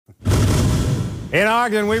In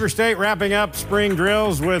Ogden, Weber State wrapping up spring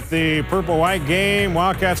drills with the purple-white game.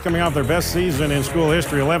 Wildcats coming off their best season in school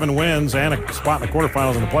history, 11 wins and a spot in the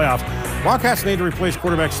quarterfinals in the playoffs. Wildcats need to replace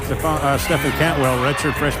quarterback Stephen Cantwell.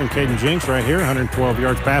 Redshirt freshman Caden Jinks right here, 112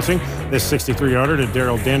 yards passing. This 63-yarder to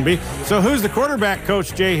Darrell Denby. So who's the quarterback,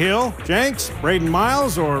 Coach Jay Hill? Jenks, Braden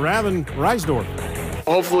Miles, or Ravin Reisdorf?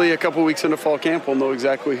 Hopefully a couple weeks into fall camp we'll know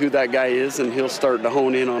exactly who that guy is, and he'll start to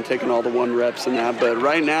hone in on taking all the one reps and that. But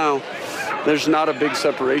right now, there's not a big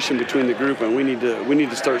separation between the group, and we need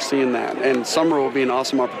to start seeing that. And summer will be an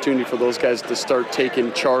awesome opportunity for those guys to start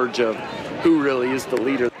taking charge of who really is the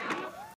leader.